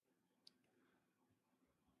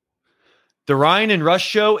The Ryan and Rush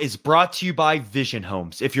Show is brought to you by Vision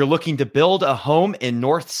Homes. If you're looking to build a home in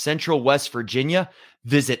North Central West Virginia,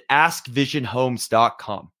 visit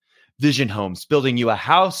askvisionhomes.com. Vision Homes, building you a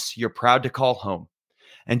house you're proud to call home.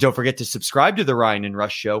 And don't forget to subscribe to the Ryan and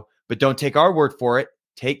Rush Show, but don't take our word for it.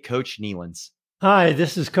 Take Coach Nealon's. Hi,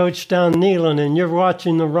 this is Coach Don Nealon, and you're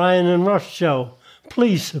watching the Ryan and Rush Show.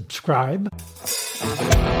 Please subscribe.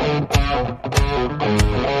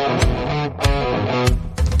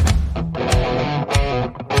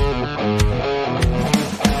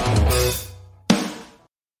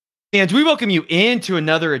 And we welcome you into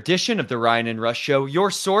another edition of the Ryan and Rush Show, your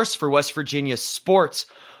source for West Virginia sports.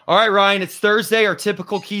 All right, Ryan, it's Thursday, our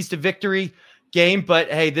typical keys to victory game. But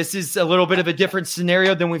hey, this is a little bit of a different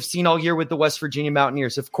scenario than we've seen all year with the West Virginia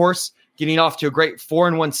Mountaineers. Of course, getting off to a great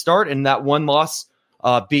 4-1 start, and that one loss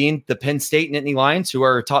being the Penn State Nittany Lions, who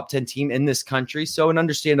are a top 10 team in this country. So an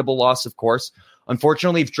understandable loss, of course.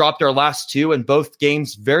 Unfortunately, we've dropped our last two, and both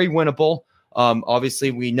games very winnable.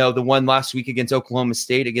 Obviously, we know the one last week against Oklahoma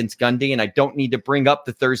State against Gundy, and I don't need to bring up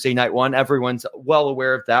the Thursday night one. Everyone's well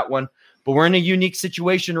aware of that one. But we're in a unique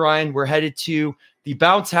situation, Ryan. We're headed to the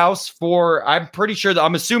Bounce House for, I'm pretty sure that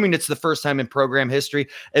I'm assuming it's the first time in program history,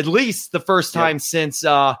 at least the first time since,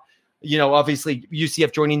 obviously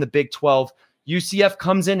UCF joining the Big 12. UCF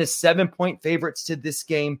comes in as 7-point favorites to this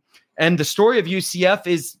game. And the story of UCF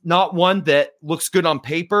is not one that looks good on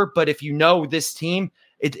paper, but if you know this team,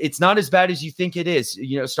 it's not as bad as you think it is.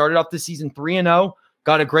 Started off the season 3-0,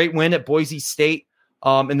 got a great win at Boise State,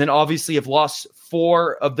 and then obviously have lost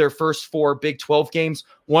 4 of their first 4 Big 12 games.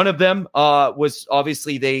 One of them was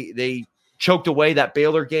obviously they choked away that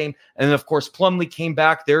Baylor game, and then of course Plumlee came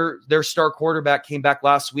back. Their star quarterback came back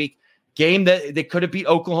last week. Game that they could have beat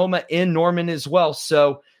Oklahoma in Norman as well.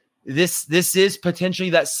 So this is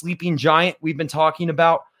potentially that sleeping giant we've been talking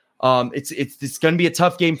about. It's going to be a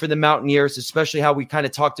tough game for the Mountaineers, especially how we kind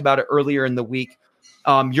of talked about it earlier in the week.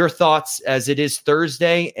 Your thoughts as it is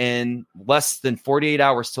Thursday and less than 48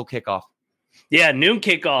 hours till kickoff. Yeah, noon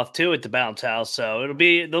kickoff too at the Bounce House. So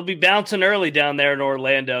they'll be bouncing early down there in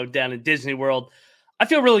Orlando, down in Disney World. I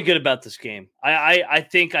feel really good about this game. I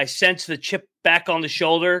think I sense the chip back on the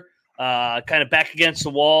shoulder, kind of back against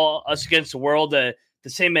the wall, us against the world. The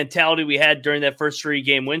same mentality we had during that first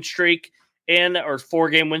 3-game win streak. Or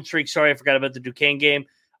 4-game win streak. Sorry, I forgot about the Duquesne game.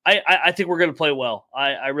 I think we're going to play well.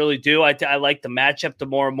 I really do. I like the matchup. The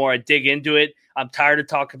more and more I dig into it, I'm tired of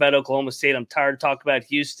talking about Oklahoma State. I'm tired of talking about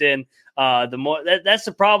Houston. The more that's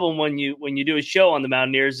the problem when you do a show on the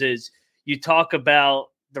Mountaineers is you talk about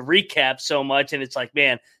the recap so much, and it's like,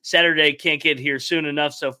 man, Saturday can't get here soon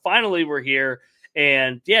enough. So finally, we're here,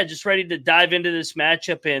 and yeah, just ready to dive into this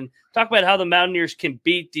matchup and talk about how the Mountaineers can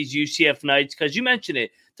beat these UCF Knights, because you mentioned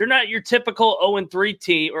it. They're not your typical 0-3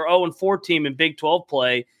 team or 0-4 team in Big 12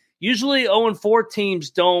 play. Usually 0-4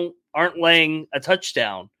 teams aren't laying a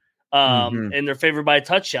touchdown, and they're favored by a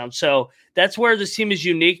touchdown. So that's where this team is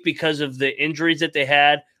unique because of the injuries that they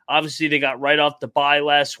had. Obviously, they got right off the bye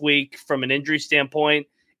last week from an injury standpoint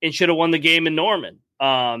and should have won the game in Norman.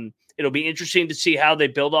 It'll be interesting to see how they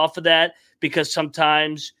build off of that, because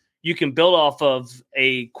sometimes you can build off of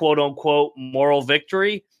a quote-unquote moral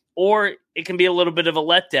victory, or it can be a little bit of a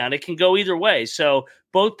letdown. It can go either way. So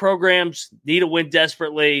both programs need a win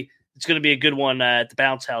desperately. It's going to be a good one at the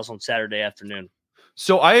Bounce House on Saturday afternoon.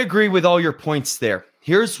 So I agree with all your points there.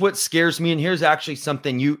 Here's what scares me, and here's actually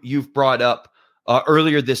something you've brought up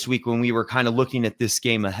earlier this week when we were kind of looking at this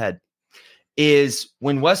game ahead, is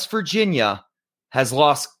when West Virginia has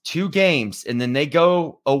lost 2 games and then they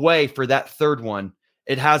go away for that third one,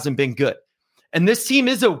 it hasn't been good. And this team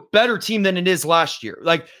is a better team than it is last year.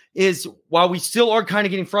 While we still are kind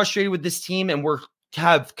of getting frustrated with this team and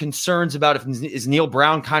have concerns about is Neil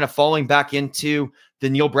Brown kind of falling back into the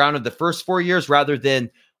Neil Brown of the first 4 years rather than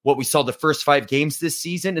what we saw the first 5 games this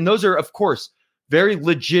season. And those are, of course, very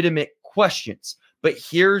legitimate questions. But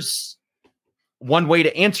here's one way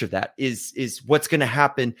to answer that is what's going to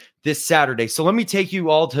happen this Saturday. So let me take you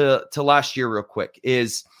all to last year real quick.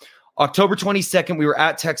 Is October 22nd, we were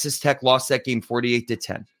at Texas Tech, lost that game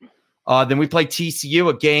 48-10. Then we played TCU,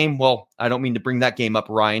 a game. Well, I don't mean to bring that game up,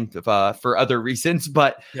 Ryan, for other reasons,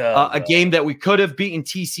 but a game that we could have beaten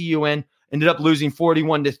TCU in, ended up losing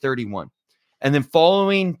 41-31. And then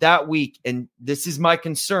following that week, and this is my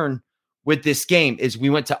concern with this game, is we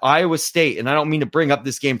went to Iowa State, and I don't mean to bring up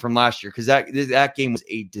this game from last year because that game was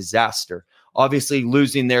a disaster. Obviously,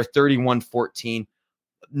 losing there 31-14.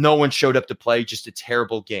 No one showed up to play, just a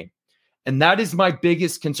terrible game. And that is my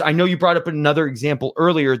biggest concern. I know you brought up another example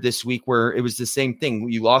earlier this week where it was the same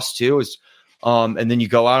thing. You lost 2, and then you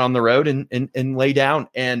go out on the road and lay down.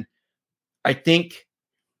 And I think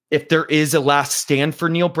if there is a last stand for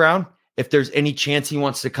Neil Brown, if there's any chance he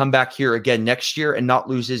wants to come back here again next year and not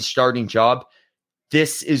lose his starting job,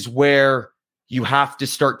 this is where you have to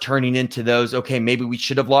start turning into those, okay, maybe we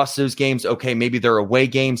should have lost those games. Okay, maybe they're away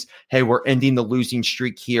games. Hey, we're ending the losing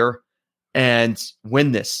streak here and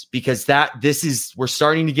win this, because we're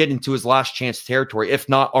starting to get into his last chance territory, if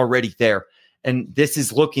not already there. And this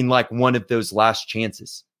is looking like one of those last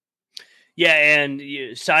chances. Yeah,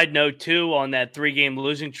 and side note too, on that 3-game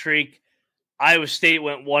losing streak, Iowa State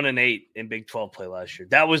went 1-8 in Big 12 play last year.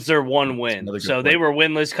 That was their one win. So they were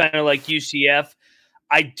winless, kind of like UCF.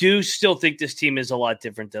 I do still think this team is a lot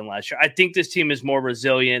different than last year. I think this team is more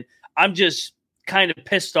resilient. I'm just kind of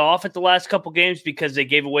pissed off at the last couple games because they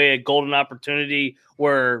gave away a golden opportunity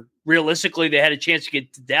where realistically they had a chance to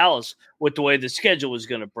get to Dallas with the way the schedule was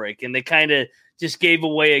going to break. And they kind of just gave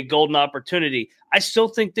away a golden opportunity. I still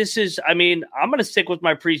think this is, I'm going to stick with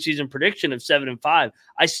my preseason prediction of 7-5.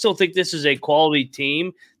 I still think this is a quality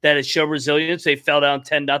team that has shown resilience. They fell down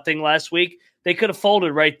 10-0 last week. They could have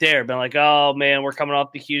folded right there, been like, oh man, we're coming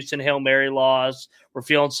off the Houston Hail Mary loss. We're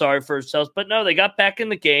feeling sorry for ourselves. But no, they got back in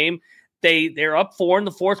the game. They're up 4 in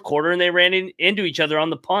the fourth quarter, and they ran into each other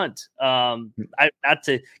on the punt. Not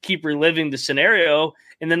to keep reliving the scenario,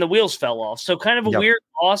 and then the wheels fell off. So kind of a weird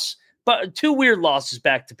loss, but 2 weird losses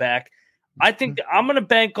back to back. I think I'm going to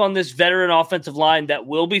bank on this veteran offensive line that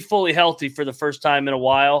will be fully healthy for the first time in a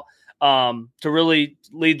while to really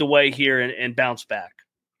lead the way here and bounce back.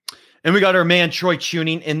 And we got our man Troy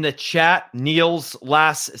tuning in the chat. Neil's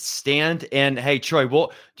last stand. And hey, Troy, do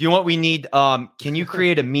you know what we need? Can you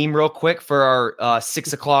create a meme real quick for our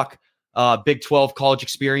 6 o'clock Big 12 college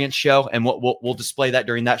experience show? And we'll display that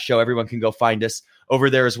during that show. Everyone can go find us over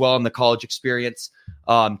there as well on the college experience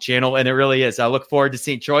channel. And it really is. I look forward to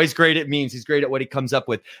seeing Troy's great at memes. He's great at what he comes up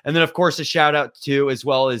with. And then of course, a shout out to, as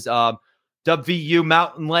well as WVU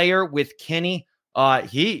Mountain Layer with Kenny.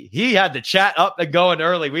 He had the chat up and going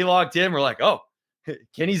early. We logged in. We're like, oh,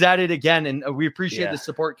 Kenny's at it again. And we appreciate the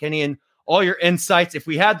support, Kenny, and all your insights. If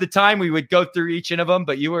we had the time, we would go through each of them,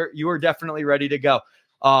 but you were definitely ready to go.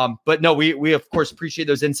 But no, we of course appreciate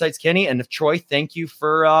those insights, Kenny. And Troy, thank you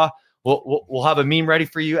for, we'll have a meme ready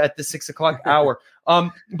for you at the 6 o'clock hour.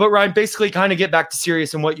 But Ryan, basically kind of get back to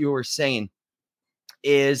serious and what you were saying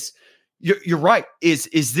is you're right.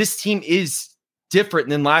 Is this team is different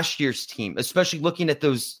than last year's team, especially looking at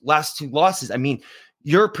those last 2 losses. I mean,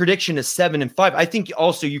 your prediction is 7-5. I think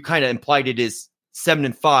also you kind of implied it is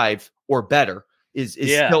 7-5 or better is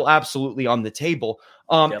still absolutely on the table.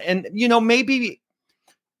 And maybe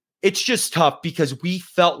it's just tough because we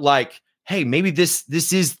felt like, hey, maybe this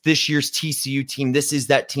is this year's TCU team. This is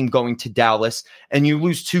that team going to Dallas, and you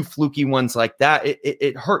lose 2 fluky ones like that.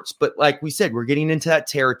 It hurts. But like we said, we're getting into that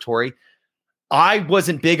territory. I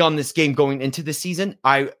wasn't big on this game going into the season.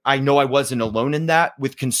 I know I wasn't alone in that,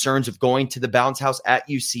 with concerns of going to the bounce house at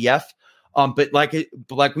UCF. But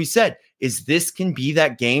like we said, this can be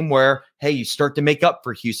that game where, hey, you start to make up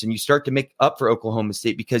for Houston. You start to make up for Oklahoma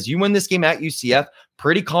State, because you win this game at UCF,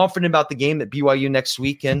 pretty confident about the game at BYU next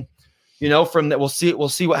week. And, from that, we'll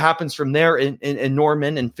see what happens from there in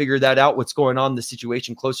Norman and figure that out, what's going on, the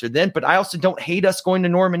situation closer then. But I also don't hate us going to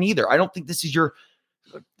Norman either. I don't think this is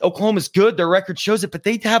Oklahoma's good. Their record shows it, but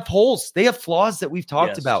they have holes. They have flaws that we've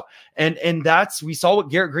talked about. And we saw what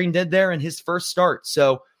Garrett Green did there in his first start.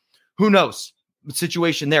 So who knows the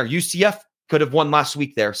situation there? UCF could have won last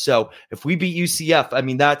week there. So if we beat UCF, I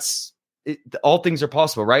mean, all things are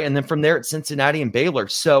possible, right? And then from there, it's Cincinnati and Baylor.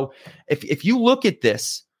 So if you look at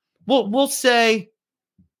this, we'll say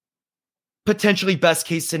potentially best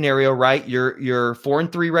case scenario, right? You're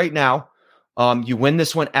 4-3 right now. You win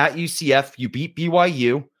this one at UCF. You beat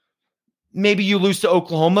BYU. Maybe you lose to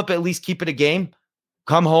Oklahoma, but at least keep it a game.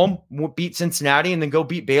 Come home, beat Cincinnati, and then go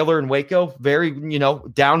beat Baylor and Waco. Very,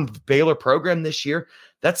 down Baylor program this year.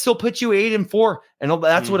 That still puts you 8-4. And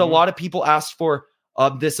that's what a lot of people asked for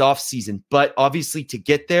this offseason. But obviously to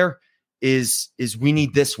get there is we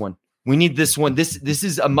need this one. We need this one. This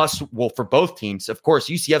is a must, for both teams. Of course,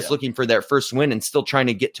 UCF's looking for their first win and still trying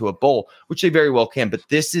to get to a bowl, which they very well can. But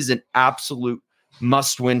this is an absolute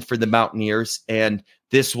must win for the Mountaineers. And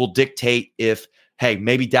this will dictate if, hey,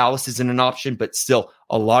 maybe Dallas isn't an option, but still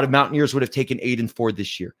a lot of Mountaineers would have taken 8-4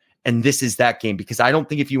 this year. And this is that game, because I don't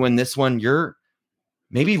think if you win this one, you're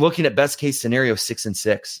maybe looking at best case scenario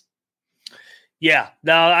 6-6. Yeah,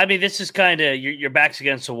 no, I mean, this is kind of your back's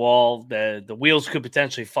against the wall. The wheels could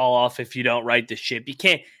potentially fall off if you don't right the ship. You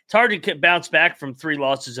can't. It's hard to bounce back from 3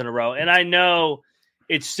 losses in a row. And I know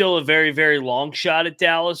it's still a very, very long shot at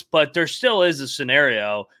Dallas, but there still is a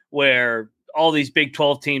scenario where all these Big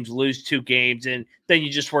 12 teams lose 2 games, and then you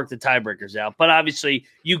just work the tiebreakers out. But obviously,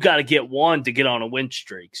 you got to get one to get on a win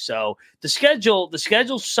streak. So the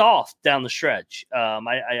schedule's soft down the stretch.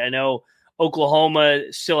 I know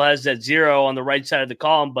Oklahoma still has that 0 on the right side of the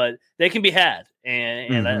column, but they can be had,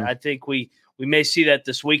 and I think we may see that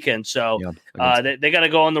this weekend. So they got to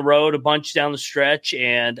go on the road a bunch down the stretch,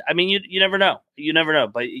 and I mean, you never know. You never know,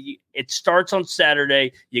 but it starts on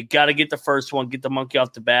Saturday. You got to get the first one, get the monkey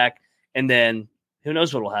off the back. And then who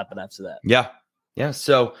knows what will happen after that? Yeah. Yeah.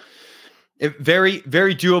 So very,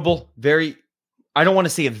 very doable. I don't want to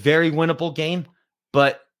say a very winnable game,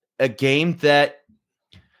 but a game that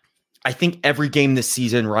I think every game this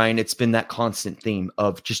season, Ryan, it's been that constant theme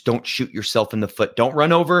of just don't shoot yourself in the foot. Don't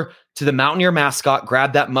run over to the Mountaineer mascot,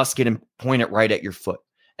 grab that musket and point it right at your foot.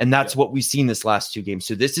 And that's what we've seen this last 2 games.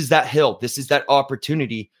 So this is that hill. This is that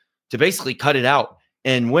opportunity to basically cut it out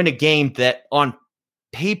and win a game that on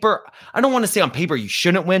paper, I don't want to say on paper you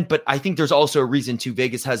shouldn't win, but I think there's also a reason too.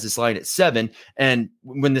 Vegas has this line at 7. And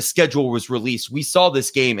when the schedule was released, we saw this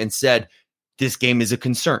game and said, this game is a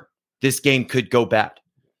concern. This game could go bad.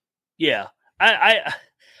 Yeah.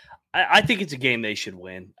 I think it's a game they should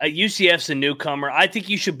win. UCF's a newcomer. I think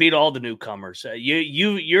you should beat all the newcomers.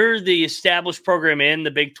 You're the established program in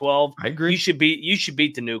the Big 12. I agree. You should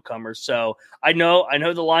beat the newcomers. So I know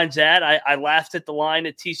the line's at. I laughed at the line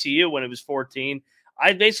at TCU when it was 14.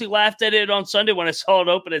 I basically laughed at it on Sunday when I saw it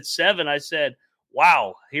open at 7. I said,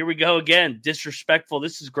 wow, here we go again. Disrespectful.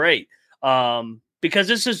 This is great. Because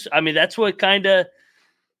that's what kind of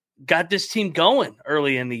got this team going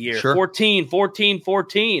early in the year. Sure.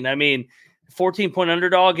 14. I mean, 14-point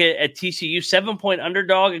underdog at TCU, 7-point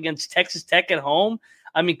underdog against Texas Tech at home.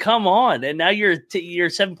 I mean, come on. And now you're a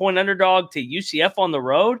 7-point underdog to UCF on the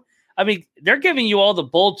road. I mean, they're giving you all the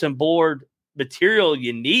bulletin board material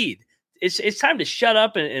you need. It's time to shut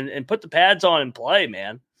up and put the pads on and play,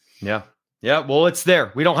 man. Yeah. Yeah. Well, it's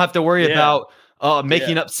there. We don't have to worry about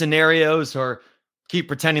making up scenarios or keep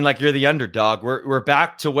pretending like you're the underdog. We're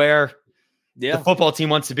back to where the football team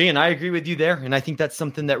wants to be. And I agree with you there. And I think that's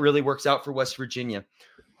something that really works out for West Virginia.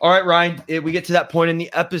 All right, Ryan, we get to that point in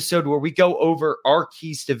the episode where we go over our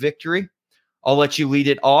keys to victory. I'll let you lead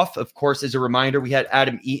it off. Of course, as a reminder, we had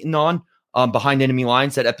Adam Eaton on Behind Enemy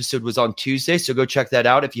Lines. That episode was on Tuesday, so go check that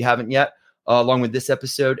out if you haven't yet, along with this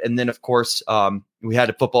episode. And then, of course, we had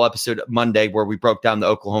a football episode Monday where we broke down the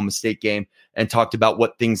Oklahoma State game and talked about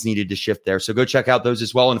what things needed to shift there. So go check out those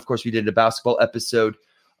as well. And, of course, we did a basketball episode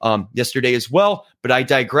yesterday as well. But I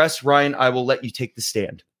digress. Ryan, I will let you take the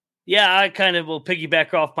stand. Yeah, I kind of will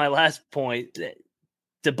piggyback off my last point.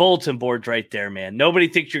 The bulletin board's right there, man. Nobody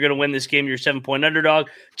thinks you're going to win this game. You're a 7-point underdog,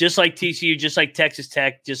 just like TCU, just like Texas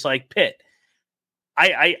Tech, just like Pitt.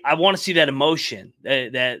 I want to see that emotion,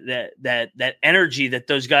 that energy that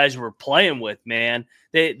those guys were playing with, man.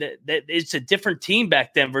 It's a different team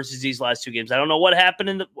back then versus these last 2 games. I don't know what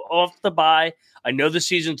happened off the bye. I know the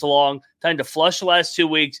season's long. Time to flush the last 2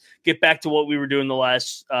 weeks, get back to what we were doing the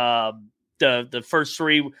last the first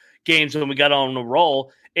 3 games when we got on the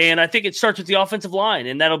roll. And I think it starts with the offensive line,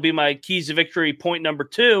 and that'll be my keys to victory point number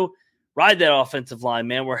 2. Ride that offensive line,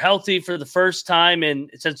 man. We're healthy for the first time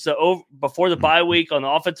since before the bye week on the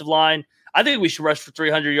offensive line. I think we should rush for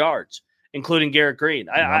 300 yards, including Garrett Green.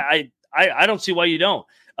 I don't see why you don't.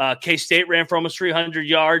 K-State ran for almost 300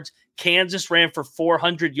 yards. Kansas ran for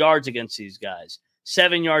 400 yards against these guys.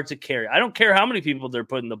 7 yards a carry. I don't care how many people they're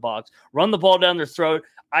putting in the box. Run the ball down their throat.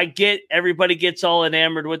 I get everybody gets all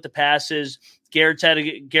enamored with the passes. Garrett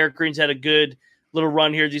Green's had a good little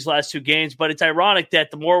run here these last 2 games, but it's ironic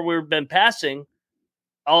that the more we've been passing,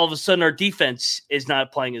 all of a sudden our defense is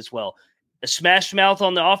not playing as well. A smash mouth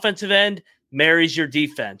on the offensive end marries your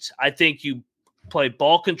defense. I think you play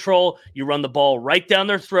ball control. You run the ball right down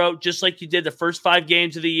their throat, just like you did the first 5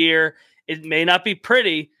 games of the year. It may not be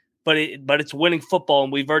pretty, but it's winning football,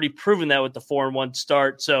 and we've already proven that with the 4-1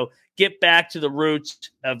 start. So get back to the roots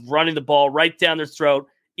of running the ball right down their throat,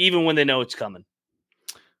 even when they know it's coming.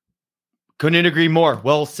 Couldn't agree more.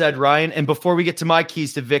 Well said, Ryan. And before we get to my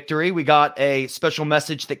keys to victory, we got a special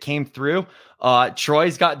message that came through.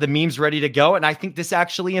 Troy's got the memes ready to go, and I think this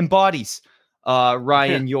actually embodies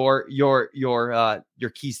Ryan, your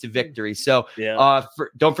keys to victory. So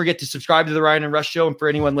don't forget to subscribe to the Ryan and Rush Show. And for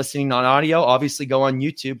anyone listening on audio, obviously go on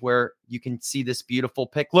YouTube where you can see this beautiful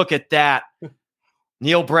pic. Look at that.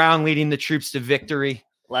 Neil Brown leading the troops to victory.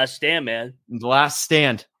 Last stand, man. The last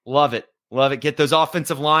stand. Love it. Love it. Get those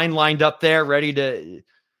offensive line lined up there, ready to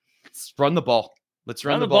run the ball. Let's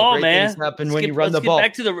run the ball. Great man. things happen when you run the ball.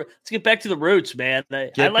 Let's get back to the roots, man.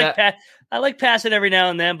 I like passing every now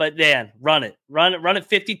and then, but man, run it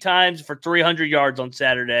 50 times for 300 yards on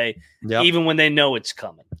Saturday, even when they know it's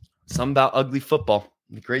coming. Something about ugly football.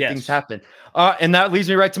 Great things happen. And that leads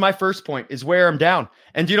me right to my first point is wear them down.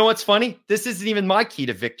 And do you know what's funny? This isn't even my key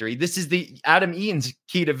to victory. This is the Adam Eaton's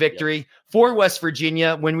key to victory for West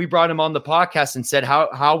Virginia when we brought him on the podcast and said,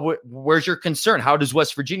 where's your concern? How does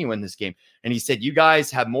West Virginia win this game? And he said, you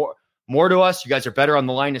guys have more to us. You guys are better on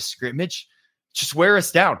the line of scrimmage. Just wear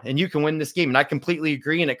us down and you can win this game. And I completely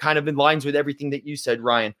agree. And it kind of aligns with everything that you said,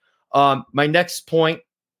 Ryan. My next point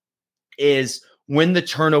is win the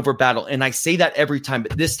turnover battle. And I say that every time,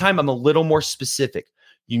 but this time I'm a little more specific.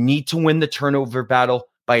 You need to win the turnover battle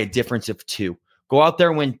by a difference of 2. Go out there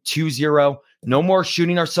and win 2-0. No more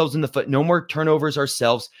shooting ourselves in the foot. No more turnovers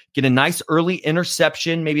ourselves. Get a nice early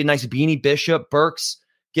interception, maybe a nice Beanie Bishop. Burks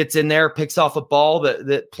gets in there, picks off a ball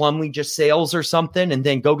that Plumlee just sails or something, and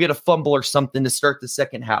then go get a fumble or something to start the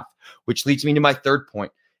second half, which leads me to my third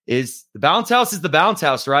point is the bounce house is the bounce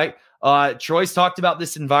house, right? Troy's talked about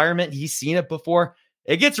this environment. He's seen it before.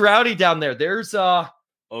 It gets rowdy down there. There's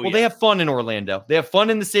they have fun in Orlando. They have fun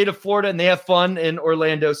in the state of Florida and they have fun in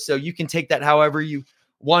Orlando. So you can take that however you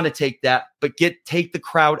want to take that, but take the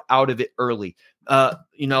crowd out of it early. A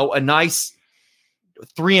nice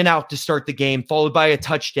 3-and-out to start the game, followed by a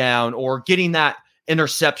touchdown or getting that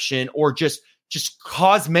interception or just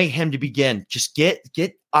cause mayhem to begin. Just get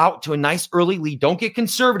out to a nice early lead. Don't get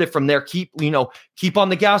conservative from there. Keep on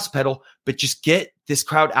the gas pedal, but just get this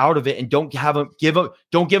crowd out of it and don't give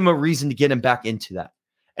them a reason to get them back into that.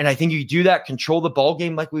 And I think you do that, control the ball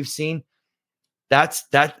game like we've seen. That's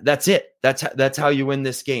it. That's how you win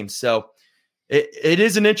this game. So it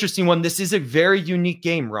is an interesting one. This is a very unique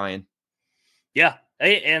game, Ryan. Yeah.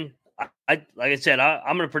 And like I said,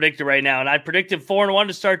 I'm going to predict it right now. And I predicted 4-1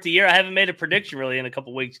 to start the year. I haven't made a prediction really in a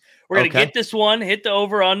couple weeks. We're going to get this one, hit the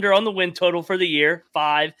over-under on the win total for the year,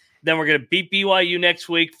 5. Then we're going to beat BYU next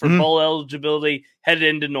week for bowl eligibility, headed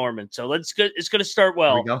into Norman. So it's going to start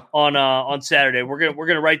well on Saturday. We're going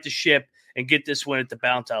to right the ship and get this win at the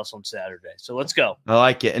Bounce House on Saturday. So let's go. I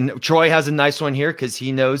like it. And Troy has a nice one here because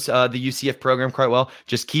he knows the UCF program quite well.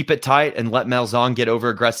 Just keep it tight and let Malzahn get over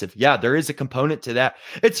aggressive. Yeah, there is a component to that.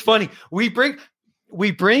 It's funny. We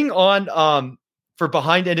bring on for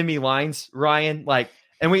behind enemy lines, Ryan,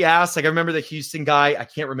 and we asked, I remember the Houston guy. I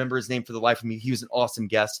can't remember his name for the life of me. He was an awesome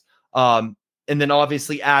guest. And then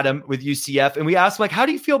obviously Adam with UCF. And we asked him, how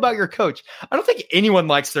do you feel about your coach? I don't think anyone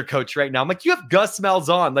likes their coach right now. I'm like, you have Gus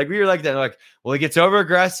Malzahn. We were like that. Like, well, he gets over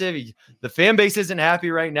aggressive. The fan base isn't happy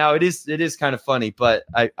right now. It is kind of funny, but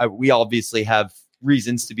we obviously have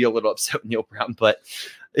reasons to be a little upset with Neil Brown, but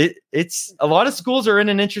it's a lot of schools are in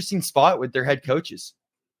an interesting spot with their head coaches.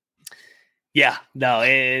 Yeah, no,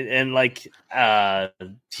 and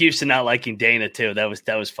Houston not liking Dana too. That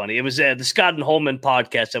was funny. It was the Scott and Holman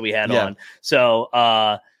podcast that we had on. So,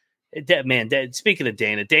 speaking of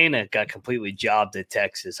Dana got completely jobbed at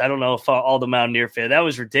Texas. I don't know if all the Mountaineer fans, that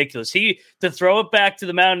was ridiculous. To throw it back to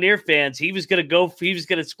the Mountaineer fans, he was going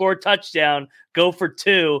to score a touchdown, go for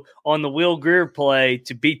 2 on the Will Grier play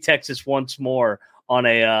to beat Texas once more on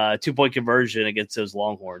a 2-point conversion against those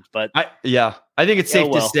Longhorns. But I think it's safe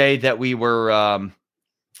to say that we were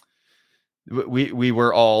we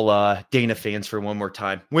were all Dana fans for one more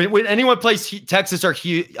time. When anyone plays Texas or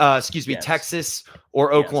Texas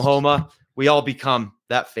or Oklahoma, we all become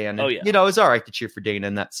that fan. And, it's all right to cheer for Dana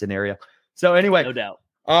in that scenario. So anyway, no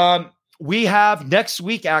doubt. We have next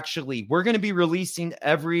week, actually, we're going to be releasing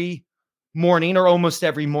every morning or almost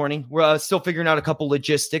every morning. We're still figuring out a couple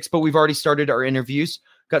logistics, but we've already started our interviews.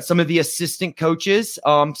 Got some of the assistant coaches,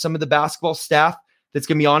 some of the basketball staff that's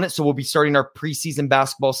going to be on it. So we'll be starting our preseason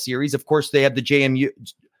basketball series. Of course, they have the GMU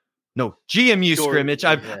scrimmage.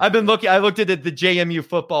 I've been looking. I looked at the JMU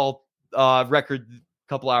football record a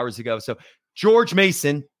couple hours ago. So George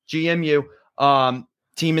Mason, GMU,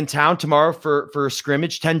 team in town tomorrow for a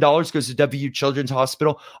scrimmage. $10 goes to WU Children's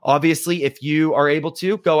Hospital. Obviously, if you are able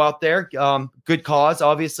to go out there, good cause.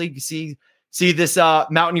 Obviously, you see this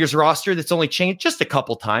Mountaineers roster that's only changed just a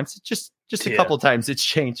couple times. Just a couple times it's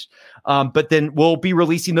changed. But then we'll be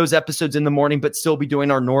releasing those episodes in the morning, but still be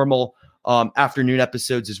doing our normal afternoon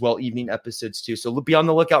episodes as well, evening episodes too. So be on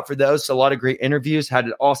the lookout for those. So a lot of great interviews. Had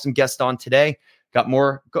an awesome guest on today. Got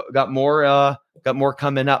more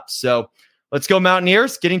coming up. So let's go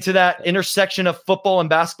Mountaineers, getting to that intersection of football and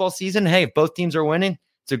basketball season. Hey, if both teams are winning,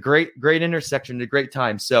 it's a great intersection, a great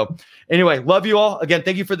time. So anyway, love you all. Again,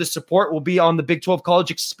 thank you for the support. We'll be on the Big 12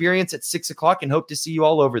 College Experience at 6:00 and hope to see you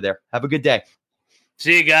all over there. Have a good day.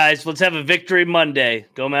 See you guys. Let's have a victory Monday.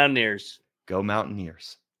 Go Mountaineers. Go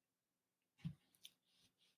Mountaineers.